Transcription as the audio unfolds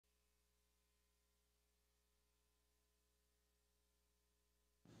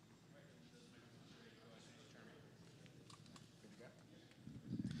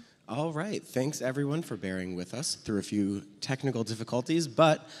All right, thanks everyone for bearing with us through a few technical difficulties,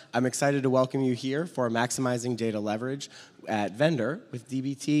 but I'm excited to welcome you here for Maximizing Data Leverage at Vendr with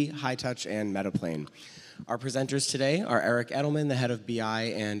DBT, Hightouch, and Metaplane. Our presenters today are Eric Edelman, the head of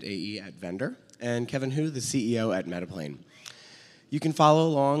BI and AE at Vendr, and Kevin Hu, the CEO at Metaplane. You can follow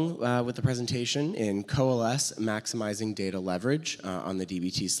along with the presentation in Coalesce Maximizing Data Leverage on the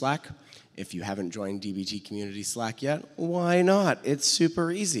DBT Slack. If you haven't joined DBT Community Slack yet, why not? It's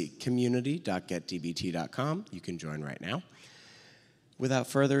super easy. community.getdbt.com. You can join right now. Without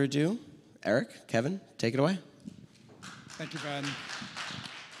further ado, Eric, Kevin, take it away. Thank you, Ben.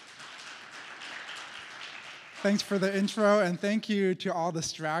 Thanks for the intro, and thank you to all the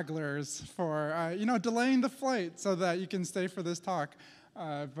stragglers for delaying the flight so that you can stay for this talk.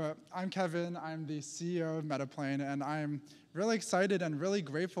 But I'm Kevin. I'm the CEO of Metaplane, and I'm really excited and really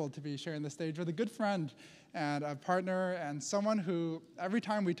grateful to be sharing the stage with a good friend and a partner and someone who, every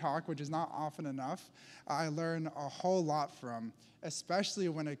time we talk, which is not often enough, I learn a whole lot from, especially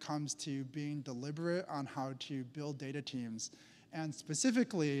when it comes to being deliberate on how to build data teams, and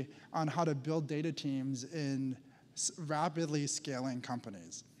specifically on how to build data teams in rapidly scaling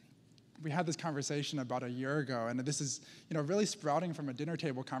companies. We had this conversation about a year ago, and this is really sprouting from a dinner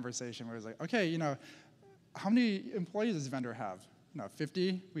table conversation where it was like, okay, how many employees does Vendr have?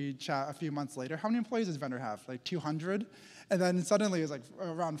 50. We chat a few months later. How many employees does Vendr have? Like 200? And then suddenly it's like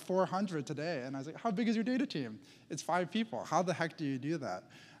around 400 today. And I was like, how big is your data team? It's 5 people. How the heck do you do that?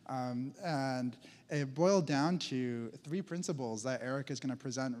 And it boiled down to 3 principles that Eric is going to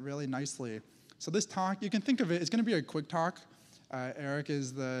present really nicely. So this talk, you can think of it, it's going to be a quick talk. Eric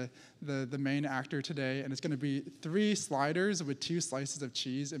is the main actor today, and it's going to be 3 sliders with 2 slices of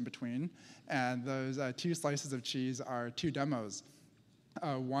cheese in between. And those 2 slices of cheese are 2 demos.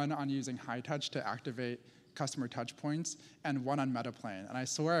 One on using Hightouch to activate customer touch points, and one on Metaplane. And I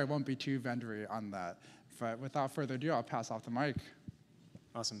swear I won't be too Vendry on that. But without further ado, I'll pass off the mic.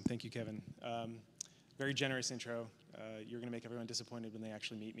 Awesome. Thank you, Kevin. Very generous intro. You're going to make everyone disappointed when they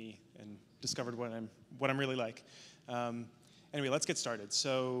actually meet me and discovered what I'm really like. Anyway, let's get started.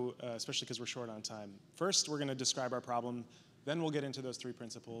 So, especially because we're short on time. First, we're going to describe our problem. Then we'll get into those 3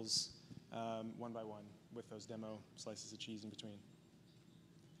 principles one by one with those demo slices of cheese in between.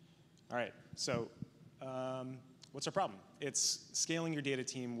 All right. So, what's our problem? It's scaling your data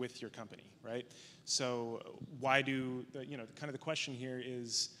team with your company, right? So, why do the question here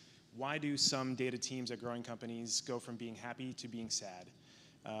is, why do some data teams at growing companies go from being happy to being sad?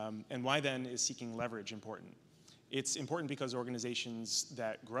 And why then is seeking leverage important? It's important because organizations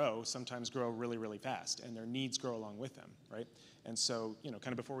that grow sometimes grow really, really fast, and their needs grow along with them, right? And so,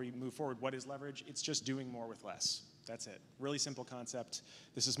 kind of before we move forward, what is leverage? It's just doing more with less. That's it. Really simple concept.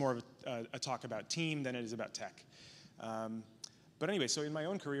 This is more of a talk about team than it is about tech. But anyway, so in my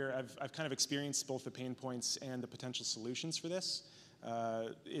own career, I've kind of experienced both the pain points and the potential solutions for this.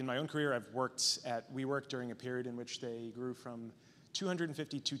 In my own career, I've worked at WeWork during a period in which they grew from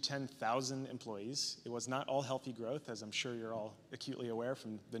 250 to 10,000 employees. It was not all healthy growth, as I'm sure you're all acutely aware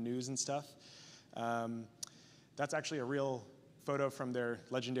from the news and stuff. That's actually a real photo from their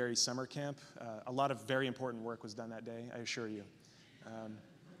legendary summer camp. A lot of very important work was done that day, I assure you.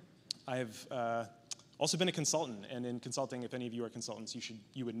 I have also been a consultant, and in consulting, if any of you are consultants,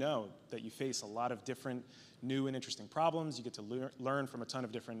 you would know that you face a lot of different new and interesting problems. You get to learn from a ton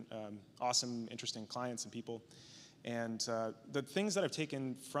of different awesome, interesting clients and people. And the things that I've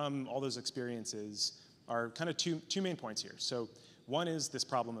taken from all those experiences are kind of two main points here. So one is this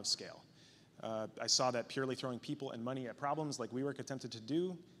problem of scale. I saw that purely throwing people and money at problems like WeWork attempted to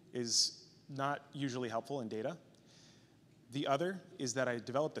do is not usually helpful in data. The other is that I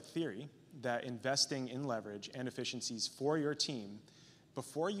developed a theory that investing in leverage and efficiencies for your team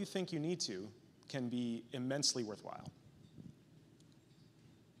before you think you need to can be immensely worthwhile.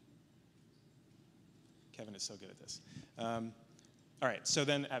 Kevin is so good at this. All right, so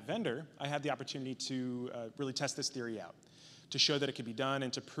then at Vendr, I had the opportunity to really test this theory out, to show that it could be done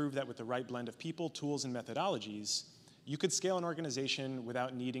and to prove that with the right blend of people, tools, and methodologies, you could scale an organization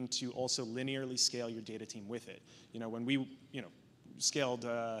without needing to also linearly scale your data team with it. When we scaled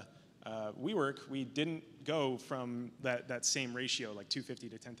WeWork, we didn't go from that same ratio, like 250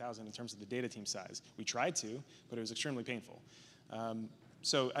 to 10,000 in terms of the data team size. We tried to, but it was extremely painful.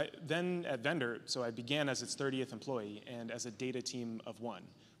 So then at Vendr, so I began as its 30th employee and as a data team of 1.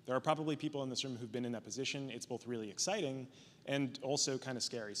 There are probably people in this room who've been in that position. It's both really exciting and also kind of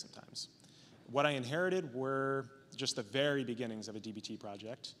scary sometimes. What I inherited were just the very beginnings of a DBT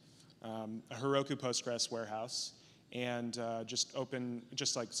project, a Heroku Postgres warehouse, and just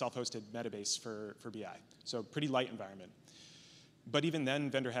like self-hosted Metabase for BI. So pretty light environment. But even then,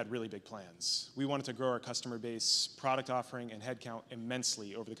 Vendr had really big plans. We wanted to grow our customer base, product offering, and headcount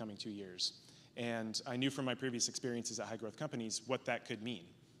immensely over the coming 2 years. And I knew from my previous experiences at high-growth companies what that could mean.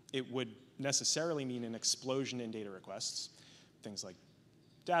 It would necessarily mean an explosion in data requests, things like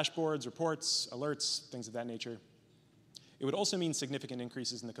dashboards, reports, alerts, things of that nature. It would also mean significant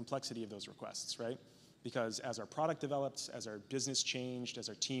increases in the complexity of those requests, right? Because as our product developed, as our business changed, as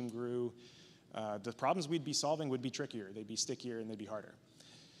our team grew, the problems we'd be solving would be trickier, they'd be stickier, and they'd be harder.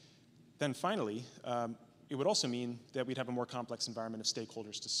 Then finally, it would also mean that we'd have a more complex environment of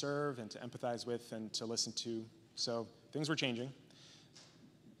stakeholders to serve and to empathize with and to listen to. So things were changing.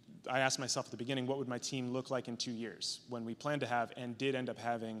 I asked myself at the beginning, what would my team look like in 2 years when we planned to have and did end up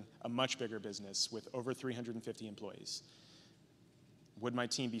having a much bigger business with over 350 employees? Would my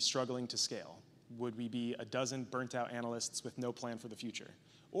team be struggling to scale? Would we be a dozen burnt-out analysts with no plan for the future?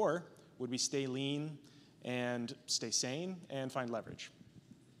 Or would we stay lean and stay sane and find leverage?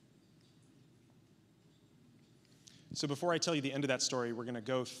 So before I tell you the end of that story, we're going to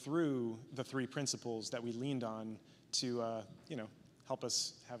go through the 3 principles that we leaned on to help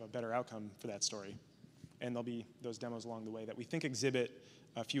us have a better outcome for that story. And there'll be those demos along the way that we think exhibit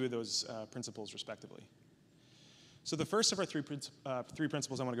a few of those principles respectively. So the first of our three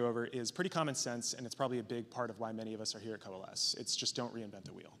principles I want to go over is pretty common sense, and it's probably a big part of why many of us are here at Coalesce. It's just don't reinvent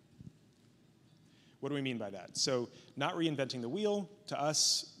the wheel. What do we mean by that? So not reinventing the wheel, to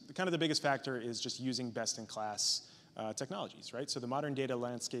us, kind of the biggest factor is just using best-in-class technologies, right? So the modern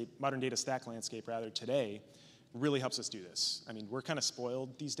data stack landscape today really helps us do this. I mean, we're kind of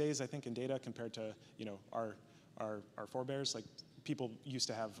spoiled these days, I think, in data compared to our forebears. Like, people used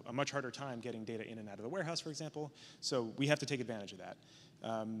to have a much harder time getting data in and out of the warehouse, for example. So we have to take advantage of that.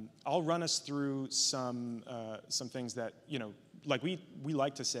 I'll run us through some things that, like we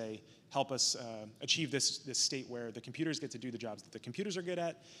like to say, help us achieve this state where the computers get to do the jobs that the computers are good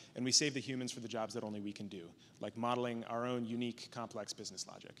at, and we save the humans for the jobs that only we can do, like modeling our own unique, complex business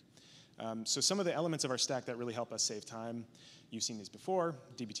logic. So some of the elements of our stack that really help us save time, you've seen these before,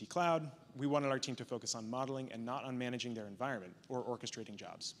 dbt Cloud. We wanted our team to focus on modeling and not on managing their environment or orchestrating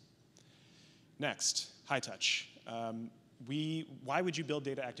jobs. Next, high touch. Why would you build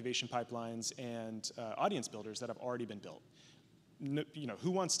data activation pipelines and audience builders that have already been built?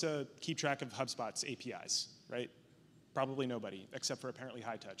 Who wants to keep track of HubSpot's APIs, right? Probably nobody, except for apparently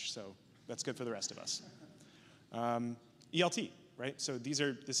high touch, so that's good for the rest of us. ELT, right? So this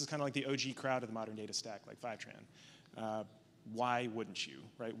is kind of like the OG crowd of the modern data stack, like Fivetran. Why wouldn't you,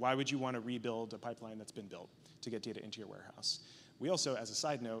 right? Why would you want to rebuild a pipeline that's been built to get data into your warehouse? We also, as a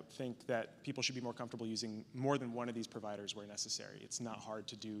side note, think that people should be more comfortable using more than one of these providers where necessary. It's not hard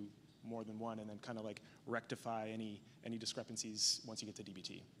to do more than one and then kind of like rectify any discrepancies once you get to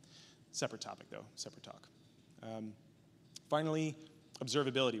dbt. Separate topic though, separate talk. Finally,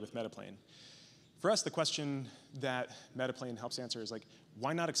 observability with Metaplane. For us, the question that Metaplane helps answer is like,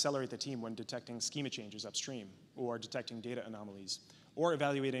 why not accelerate the team when detecting schema changes upstream, or detecting data anomalies, or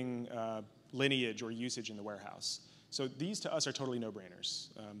evaluating lineage or usage in the warehouse? So these to us are totally no-brainers.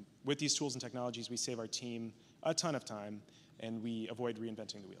 With these tools and technologies, we save our team a ton of time, and we avoid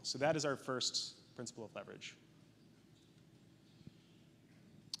reinventing the wheel. So that is our first principle of leverage.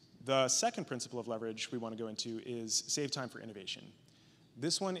 The second principle of leverage we want to go into is save time for innovation.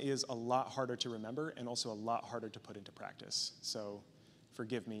 This one is a lot harder to remember and also a lot harder to put into practice. So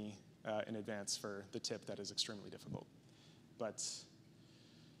forgive me in advance for the tip that is extremely difficult. But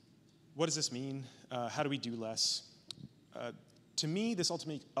what does this mean? How do we do less? To me, this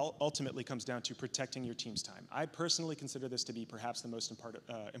ultimately comes down to protecting your team's time. I personally consider this to be perhaps the most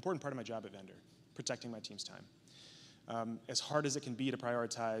important part of my job at Vendr, protecting my team's time. As hard as it can be to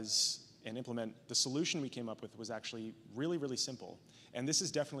prioritize and implement, the solution we came up with was actually really, really simple. And this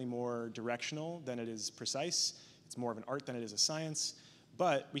is definitely more directional than it is precise. It's more of an art than it is a science.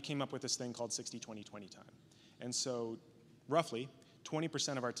 But we came up with this thing called 60-20-20 time. And so roughly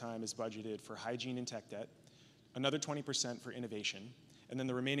 20% of our time is budgeted for hygiene and tech debt, another 20% for innovation, and then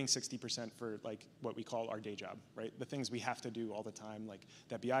the remaining 60% for like what we call our day job, right? The things we have to do all the time, like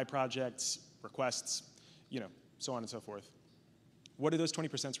that BI projects, requests, so on and so forth. What do those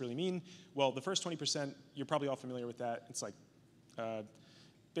 20% really mean? Well, the first 20%, you're probably all familiar with that. It's like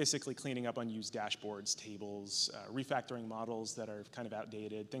basically cleaning up unused dashboards, tables, refactoring models that are kind of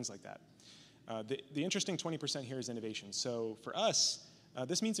outdated, things like that. The interesting 20% here is innovation. So for us,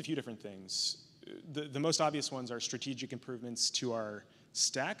 this means a few different things. The most obvious ones are strategic improvements to our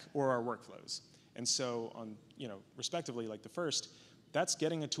stack or our workflows. And so on, respectively, like the first, that's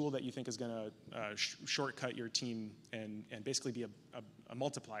getting a tool that you think is going to shortcut your team and basically be a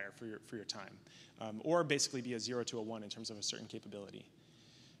multiplier for your time, or basically be a 0 to a 1 in terms of a certain capability.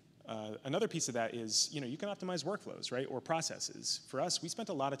 Another piece of that is, you can optimize workflows, right, or processes. For us, we spent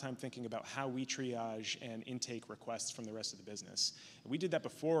a lot of time thinking about how we triage and intake requests from the rest of the business. And we did that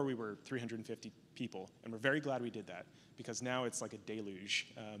before we were 350 people, and we're very glad we did that, because now it's like a deluge,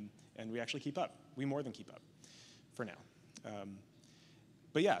 and we actually keep up. We more than keep up, for now.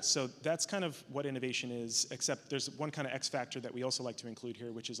 But yeah, so that's kind of what innovation is, except there's one kind of X factor that we also like to include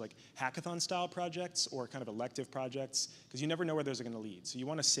here, which is like hackathon-style projects or kind of elective projects, because you never know where those are going to lead. So you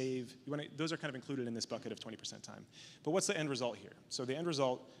want to save, those are kind of included in this bucket of 20% time. But what's the end result here? So the end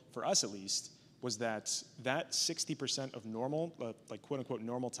result, for us at least, was that 60% of normal, like quote-unquote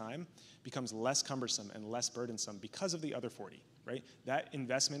normal time, becomes less cumbersome and less burdensome because of the other 40, right? That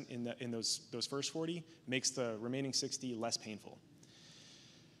investment in those first 40 makes the remaining 60 less painful.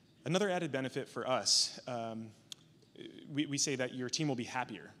 Another added benefit for us, we say that your team will be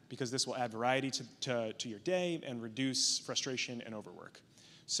happier because this will add variety to your day and reduce frustration and overwork.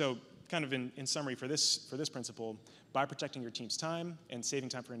 So kind of in summary for this principle, by protecting your team's time and saving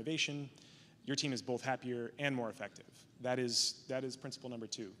time for innovation, your team is both happier and more effective. That is principle number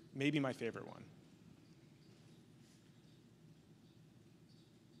 2, maybe my favorite one.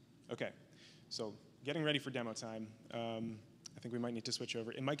 Okay, so getting ready for demo time. I think we might need to switch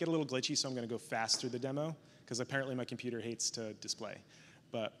over. It might get a little glitchy, so I'm going to go fast through the demo, because apparently my computer hates to display.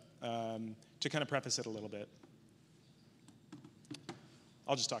 But to kind of preface it a little bit,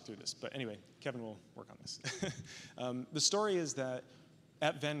 I'll just talk through this. But anyway, Kevin will work on this. The story is that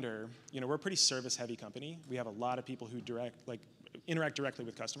at Vendr, we're a pretty service-heavy company. We have a lot of people who interact directly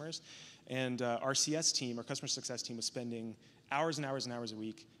with customers. And our CS team, our customer success team, was spending hours and hours and hours a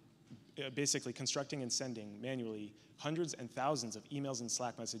week basically constructing and sending manually hundreds and thousands of emails and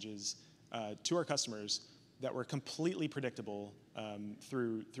Slack messages to our customers that were completely predictable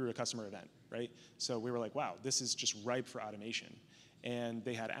through a customer event, right? So we were like, wow, this is just ripe for automation. And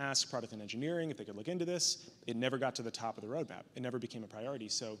they had asked product and engineering if they could look into this. It never got to the top of the roadmap. It never became a priority,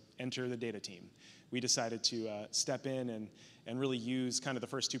 so enter the data team. We decided to step in and really use kind of the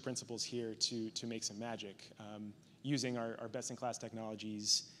first 2 principles here to make some magic, using our best-in-class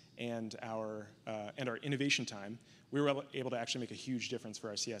technologies and our innovation time. We were able to actually make a huge difference for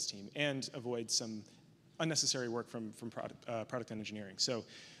our CS team and avoid some unnecessary work from product and engineering. So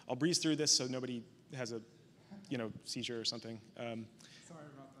I'll breeze through this so nobody has a seizure or something. Sorry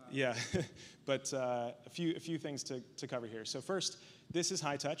about that. Yeah, but a few things to cover here. So first, this is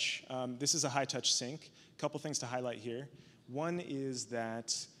high touch. This is a high touch sync. A couple things to highlight here. One is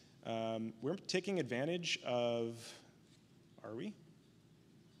that we're taking advantage of, are we?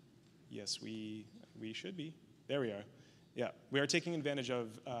 Yes, we should be. There we are. Yeah, we are taking advantage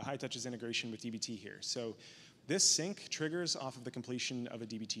of high touch's integration with DBT here. So this sync triggers off of the completion of a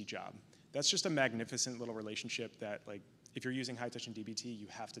DBT job. That's just a magnificent little relationship that, if you're using high touch in DBT, you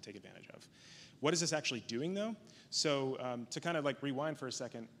have to take advantage of. What is this actually doing, though? So to kind of rewind for a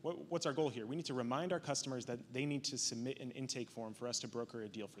second, what's our goal here? We need to remind our customers that they need to submit an intake form for us to broker a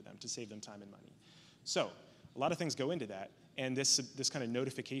deal for them to save them time and money. So a lot of things go into that, and this kind of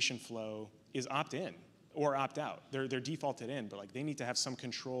notification flow is opt-in or opt-out. They're defaulted in, but they need to have some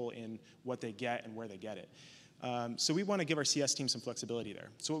control in what they get and where they get it. So we want to give our CS team some flexibility there.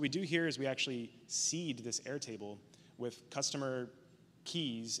 So what we do here is we actually seed this Airtable with customer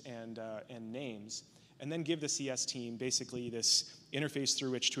keys and names, and then give the CS team basically this interface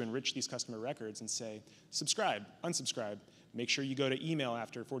through which to enrich these customer records and say, subscribe, unsubscribe, make sure you go to email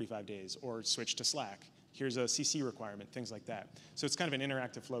after 45 days, or switch to Slack. Here's a CC requirement, things like that. So it's kind of an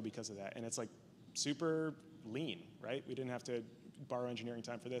interactive flow because of that, and it's super lean, right? We didn't have to borrow engineering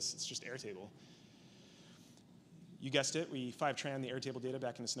time for this. It's just Airtable. You guessed it, we 5-tran the Airtable data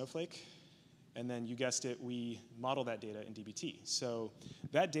back into Snowflake, and then you guessed it, we model that data in DBT. So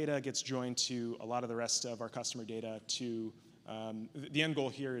that data gets joined to a lot of the rest of our customer data to, the end goal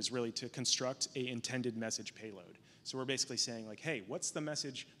here is really to construct a intended message payload. So we're basically saying hey, what's the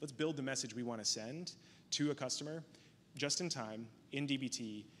message, let's build the message we want to send to a customer just in time in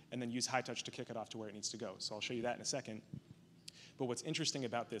DBT, and then use high touch to kick it off to where it needs to go. So I'll show you that in a second. But what's interesting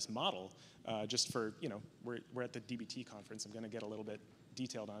about this model, just for, we're at the DBT conference, I'm going to get a little bit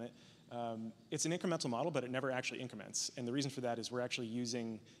detailed on it. It's an incremental model, but it never actually increments. And the reason for that is we're actually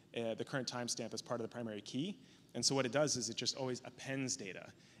using the current timestamp as part of the primary key. And so what it does is it just always appends data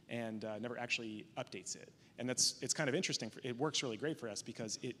and never actually updates it. And it's kind of interesting. It works really great for us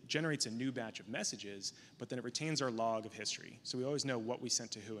because it generates a new batch of messages, but then it retains our log of history. So we always know what we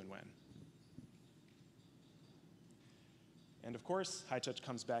sent to who and when. And of course, high touch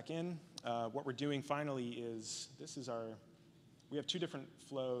comes back in. What we're doing finally is, we have two different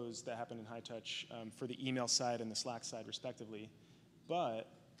flows that happen in high touch for the email side and the Slack side respectively. But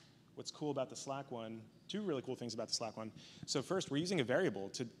what's cool about the Slack one, two really cool things about the Slack one. So first, we're using a variable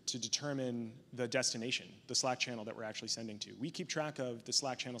to determine the destination, the Slack channel that we're actually sending to. We keep track of the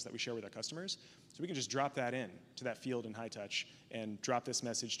Slack channels that we share with our customers, so we can just drop that in to that field in high touch and drop this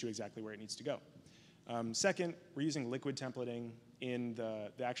message to exactly where it needs to go. Second, we're using liquid templating in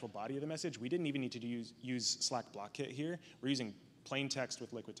the actual body of the message. We didn't even need to use Slack block kit here. We're using plain text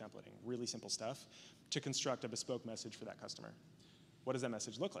with liquid templating, really simple stuff, to construct a bespoke message for that customer. What does that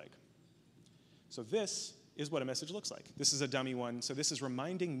message look like? So this is what a message looks like. This is a dummy one. So this is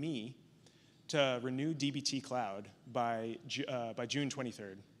reminding me to renew DBT Cloud by June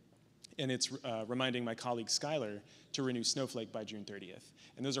 23rd. And it's reminding my colleague Skylar to renew Snowflake by June 30th.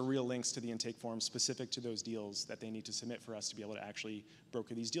 And those are real links to the intake forms specific to those deals that they need to submit for us to be able to actually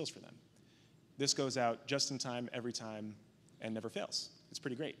broker these deals for them. This goes out just in time, every time, and never fails. It's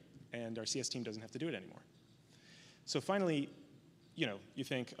pretty great. And our CS team doesn't have to do it anymore. So finally, you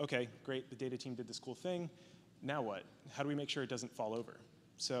think, okay, great, the data team did this cool thing. Now what? How do we make sure it doesn't fall over?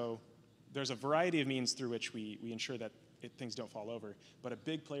 So there's a variety of means through which we ensure that things don't fall over. But a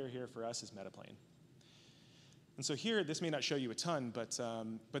big player here for us is Metaplane. And so here, this may not show you a ton,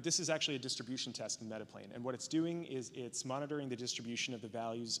 but this is actually a distribution test in Metaplane. And what it's doing is it's monitoring the distribution of the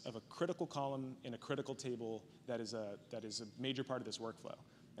values of a critical column in a critical table that is a major part of this workflow.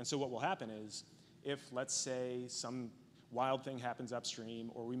 And so what will happen is, if, let's say, some wild thing happens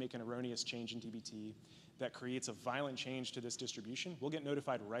upstream, or we make an erroneous change in DBT that creates a violent change to this distribution, we'll get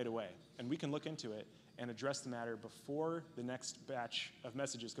notified right away. And we can look into it and address the matter before the next batch of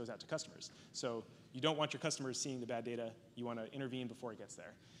messages goes out to customers. So you don't want your customers seeing the bad data. You want to intervene before it gets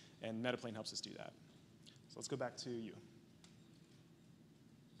there. And Metaplane helps us do that. So let's go back to you.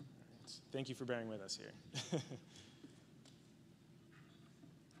 All right. Thank you for bearing with us here.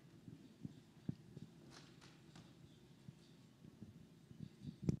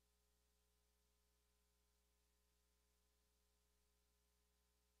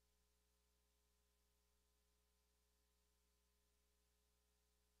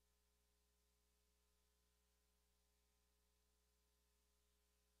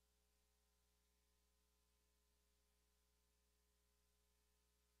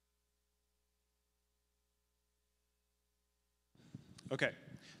 Okay,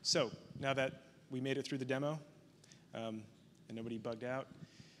 so now that we made it through the demo and nobody bugged out,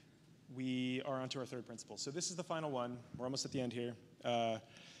 we are onto our third principle. So this is the final one. We're almost at the end here.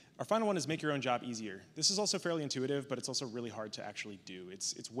 Our final one is make your own job easier. This is also fairly intuitive, but it's also really hard to actually do.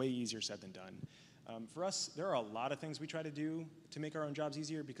 It's way easier said than done. For us, there are a lot of things we try to do to make our own jobs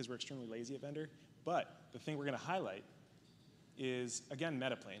easier because we're extremely lazy at Vendr. But the thing we're going to highlight is, again,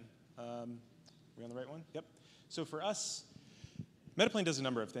 Metaplane. Are we on the right one? Yep. So for us, Metaplane does a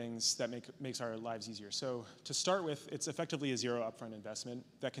number of things that makes our lives easier. So to start with, it's effectively a zero upfront investment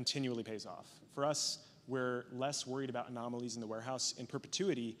that continually pays off. For us, we're less worried about anomalies in the warehouse in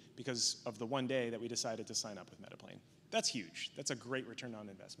perpetuity because of the one day that we decided to sign up with Metaplane. That's huge. That's a great return on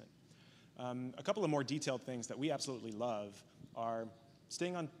investment. A couple of more detailed things that we absolutely love are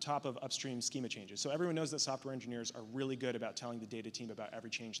staying on top of upstream schema changes. So everyone knows that software engineers are really good about telling the data team about every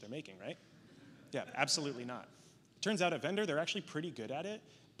change they're making, right? Yeah, absolutely not. Turns out at Vendr, they're actually pretty good at it,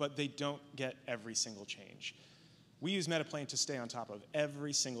 but they don't get every single change. We use Metaplane to stay on top of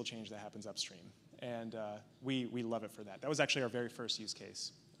every single change that happens upstream, and we love it for that. That was actually our very first use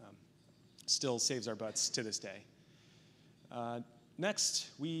case. Still saves our butts to this day. Next,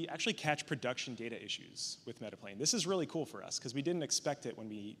 we actually catch production data issues with Metaplane. This is really cool for us because we didn't expect it when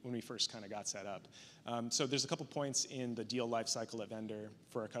we first kind of got set up. So there's a couple points in the deal lifecycle at Vendr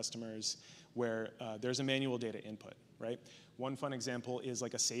for our customers where there's a manual data input, right? One fun example is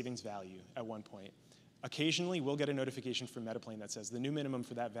like a savings value at one point. Occasionally, we'll get a notification from Metaplane that says the new minimum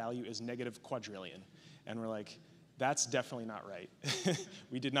for that value is negative quadrillion. And we're like, that's definitely not right.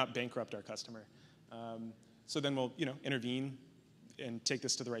 We did not bankrupt our customer. So then we'll intervene and take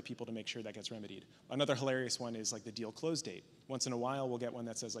this to the right people to make sure that gets remedied. Another hilarious one is like the deal close date. Once in a while, we'll get one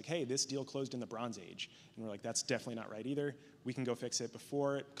that says like, hey, this deal closed in the Bronze Age. And we're like, that's definitely not right either. We can go fix it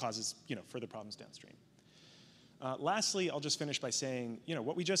before it causes further problems downstream. Lastly, I'll just finish by saying,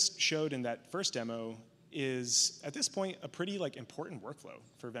 what we just showed in that first demo is, at this point, a pretty important workflow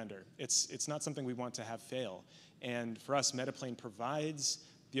for Vendr. It's not something we want to have fail. And for us, Metaplane provides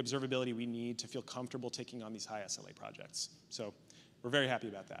the observability we need to feel comfortable taking on these high SLA projects. So we're very happy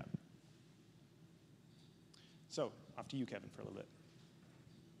about that. So off to you, Kevin, for a little bit.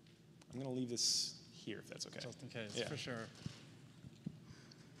 I'm going to leave this here, if that's okay. Just in case, yeah. for sure.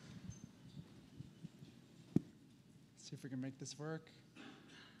 see if we can make this work.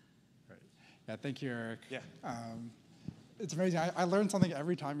 Great. Yeah, thank you, Eric. Yeah. It's amazing. I learn something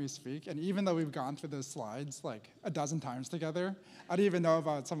every time you speak, and even though we've gone through those slides like a dozen times together, I didn't even know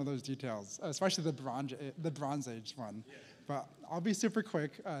about some of those details, especially the Bronze Age one. Yeah. But I'll be super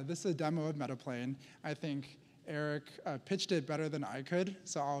quick. This is a demo of Metaplane. I think Eric pitched it better than I could,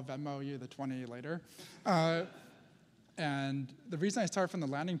 so I'll Venmo you the 20 later. And the reason I start from the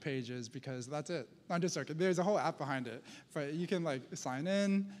landing page is because that's it. I'm just joking. There's a whole app behind it. But you can like sign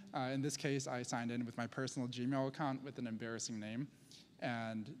in. In this case, I signed in with my personal Gmail account with an embarrassing name.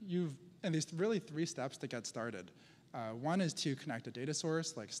 And there's really 3 steps to get started. One is to connect a data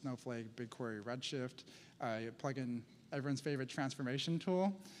source like Snowflake, BigQuery, Redshift. You plug in everyone's favorite transformation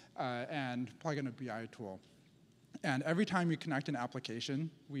tool, and plug in a BI tool. And every time you connect an application,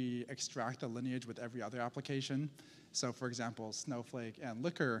 we extract the lineage with every other application. So for example, Snowflake and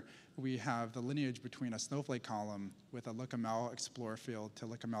Looker, we have the lineage between a Snowflake column with a LookML Explorer field to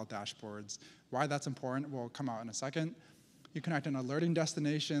LookML dashboards. Why that's important will come out in a second. You connect an alerting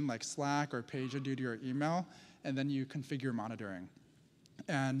destination like Slack or PagerDuty or email, and then you configure monitoring.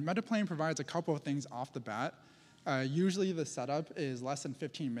 And Metaplane provides a couple of things off the bat. Usually the setup is less than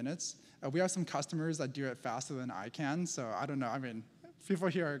 15 minutes. We have some customers that do it faster than I can, so I don't know. I mean, people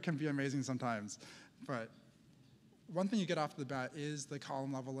here can be amazing sometimes. But one thing you get off the bat is the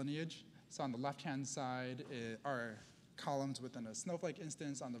column level lineage. So on the left-hand side are columns within a Snowflake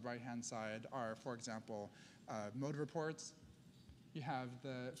instance. On the right-hand side are, for example, mode reports. You have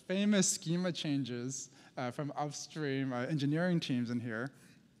the famous schema changes from upstream engineering teams in here.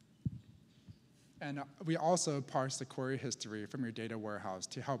 And we also parse the query history from your data warehouse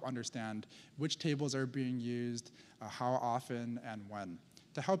to help understand which tables are being used, how often, and when.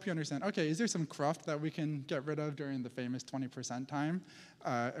 To help you understand, okay, is there some cruft that we can get rid of during the famous 20% time?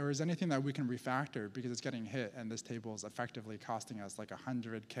 Or is anything that we can refactor because it's getting hit and this table is effectively costing us like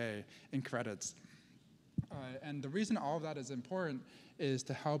 100K in credits? And the reason all of that is important is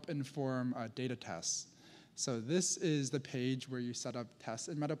to help inform data tests. So this is the page where you set up tests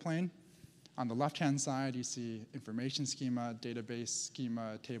in Metaplane. On the left-hand side, you see information schema, database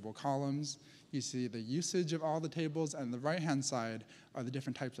schema, table columns. You see the usage of all the tables, and the right-hand side are the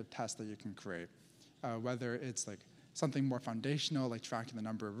different types of tests that you can create. Whether it's like something more foundational, like tracking the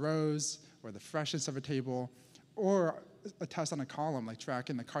number of rows, or the freshness of a table, or a test on a column, like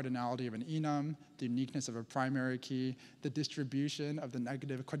tracking the cardinality of an enum, the uniqueness of a primary key, the distribution of the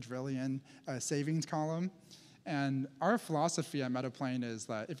negative quadrillion savings column. And our philosophy at Metaplane is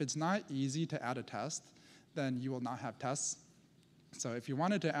that if it's not easy to add a test, then you will not have tests. So if you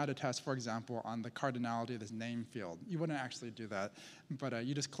wanted to add a test, for example, on the cardinality of this name field, you wouldn't actually do that. But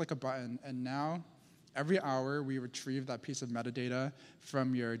you just click a button, and now every hour we retrieve that piece of metadata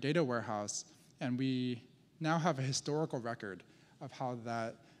from your data warehouse, and we now have a historical record of how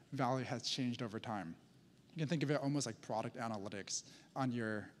that value has changed over time. You can think of it almost like product analytics on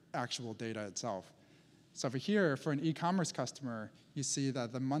your actual data itself. So over here, for an e-commerce customer, you see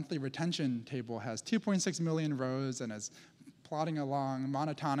that the monthly retention table has 2.6 million rows and is plodding along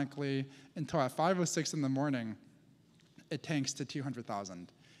monotonically until at 5:06 in the morning, it tanks to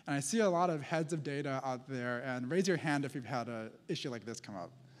 200,000. And I see a lot of heads of data out there, and raise your hand if you've had an issue like this come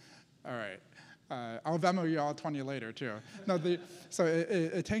up. All right. I'll Venmo you all 20 later, too. No, so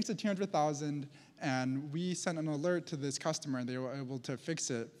it tanks to 200,000, and we sent an alert to this customer, and they were able to fix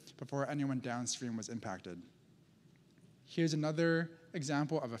it before anyone downstream was impacted. Here's another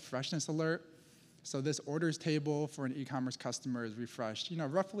example of a freshness alert. So this orders table for an e-commerce customer is refreshed,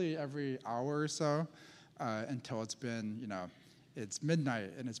 roughly every hour or so until it's been, it's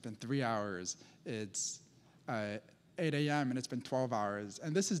midnight and it's been 3 hours. It's 8 a.m. and it's been 12 hours.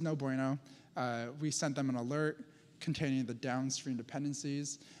 And this is no bueno. We sent them an alert containing the downstream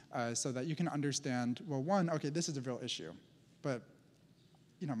dependencies so that you can understand, well, one, okay, this is a real issue. But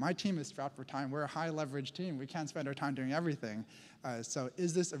my team is strapped for time. We're a high leverage team. We can't spend our time doing everything. So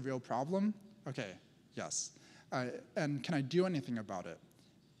is this a real problem? Okay, yes. And can I do anything about it?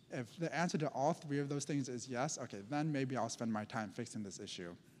 If the answer to all 3 of those things is yes, okay, then maybe I'll spend my time fixing this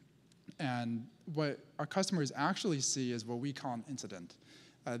issue. And what our customers actually see is what we call an incident.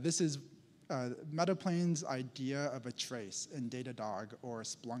 This is Metaplane's idea of a trace in Datadog or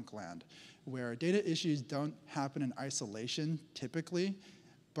Splunk land, where data issues don't happen in isolation typically,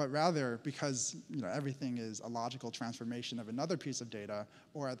 but rather because everything is a logical transformation of another piece of data,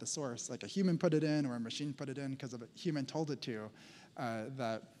 or at the source, like a human put it in or a machine put it in because a human told it to,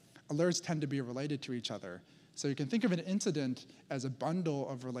 that alerts tend to be related to each other. So you can think of an incident as a bundle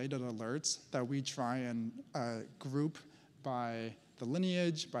of related alerts that we try and group by the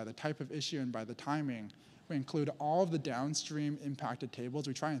lineage, by the type of issue, and by the timing, We include all of the downstream impacted tables.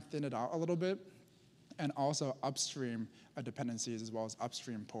 We try and thin it out a little bit, and also upstream dependencies as well as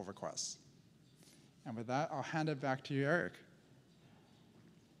upstream pull requests. And with that, I'll hand it back to you, Eric.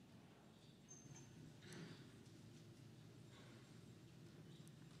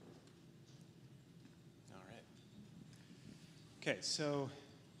 All right. Okay, so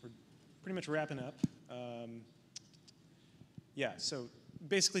we're pretty much wrapping up. Yeah, so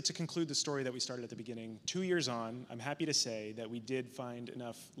basically to conclude the story that we started at the beginning, 2 years on, I'm happy to say that we did find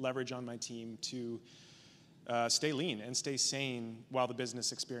enough leverage on my team to stay lean and stay sane while the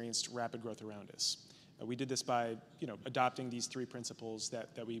business experienced rapid growth around us. We did this by adopting these 3 principles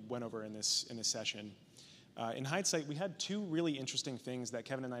that we went over in this session. In hindsight, we had 2 really interesting things that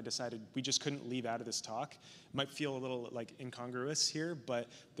Kevin and I decided we just couldn't leave out of this talk. Might feel a little like incongruous here, but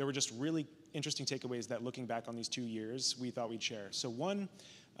there were just really interesting takeaways that looking back on these 2 years, we thought we'd share. So one,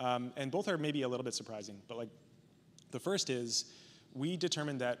 and both are maybe a little bit surprising, but like the first is we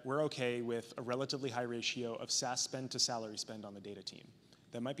determined that we're okay with a relatively high ratio of SaaS spend to salary spend on the data team.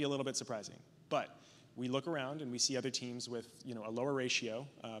 That might be a little bit surprising, but we look around and we see other teams with a lower ratio,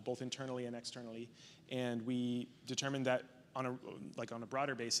 both internally and externally, and we determined that on a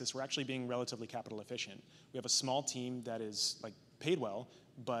broader basis, we're actually being relatively capital efficient. We have a small team that is paid well,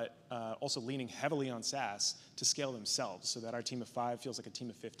 but also leaning heavily on SaaS to scale themselves so that our team of 5 feels like a team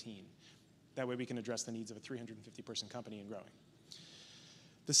of 15. That way we can address the needs of a 350-person company and growing.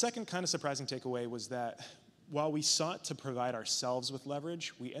 The second kind of surprising takeaway was that while we sought to provide ourselves with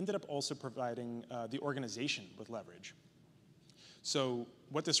leverage, we ended up also providing the organization with leverage. So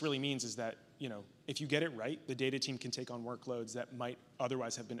what this really means is that if you get it right, the data team can take on workloads that might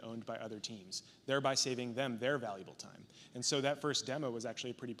otherwise have been owned by other teams, thereby saving them their valuable time. And so that first demo was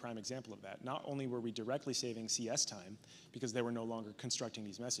actually a pretty prime example of that. Not only were we directly saving CS time because they were no longer constructing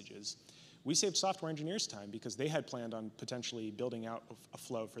these messages, we saved software engineers time because they had planned on potentially building out a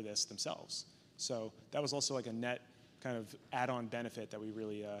flow for this themselves. So that was also like a net kind of add-on benefit that we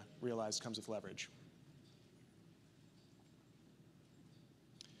really realized comes with leverage.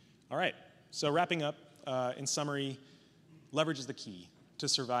 All right, so wrapping up, in summary, leverage is the key to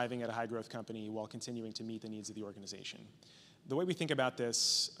surviving at a high-growth company while continuing to meet the needs of the organization. The way we think about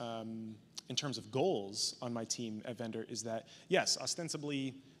this in terms of goals on my team at Vendr is that, yes,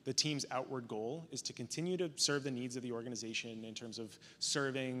 ostensibly, the team's outward goal is to continue to serve the needs of the organization in terms of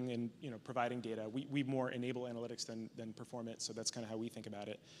serving and providing data. We more enable analytics than perform it, so that's kind of how we think about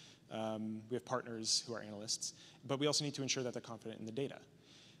it. We have partners who are analysts, but we also need to ensure that they're confident in the data.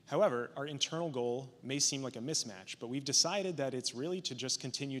 However, our internal goal may seem like a mismatch, but we've decided that it's really to just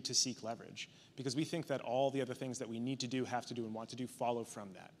continue to seek leverage because we think that all the other things that we need to do, have to do, and want to do follow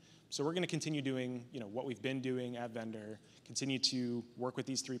from that. So we're going to continue doing what we've been doing at Vendr, continue to work with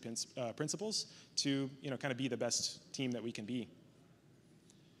these 3 principles to kind of be the best team that we can be.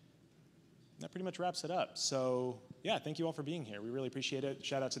 And that pretty much wraps it up. So yeah, thank you all for being here. We really appreciate it.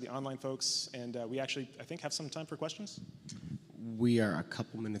 Shout out to the online folks, and we actually, I think, have some time for questions. We are a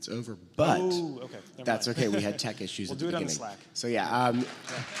couple minutes over, but okay. That's okay. We had tech issues at the beginning. We'll do it on the Slack. So yeah,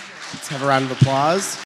 let's have a round of applause.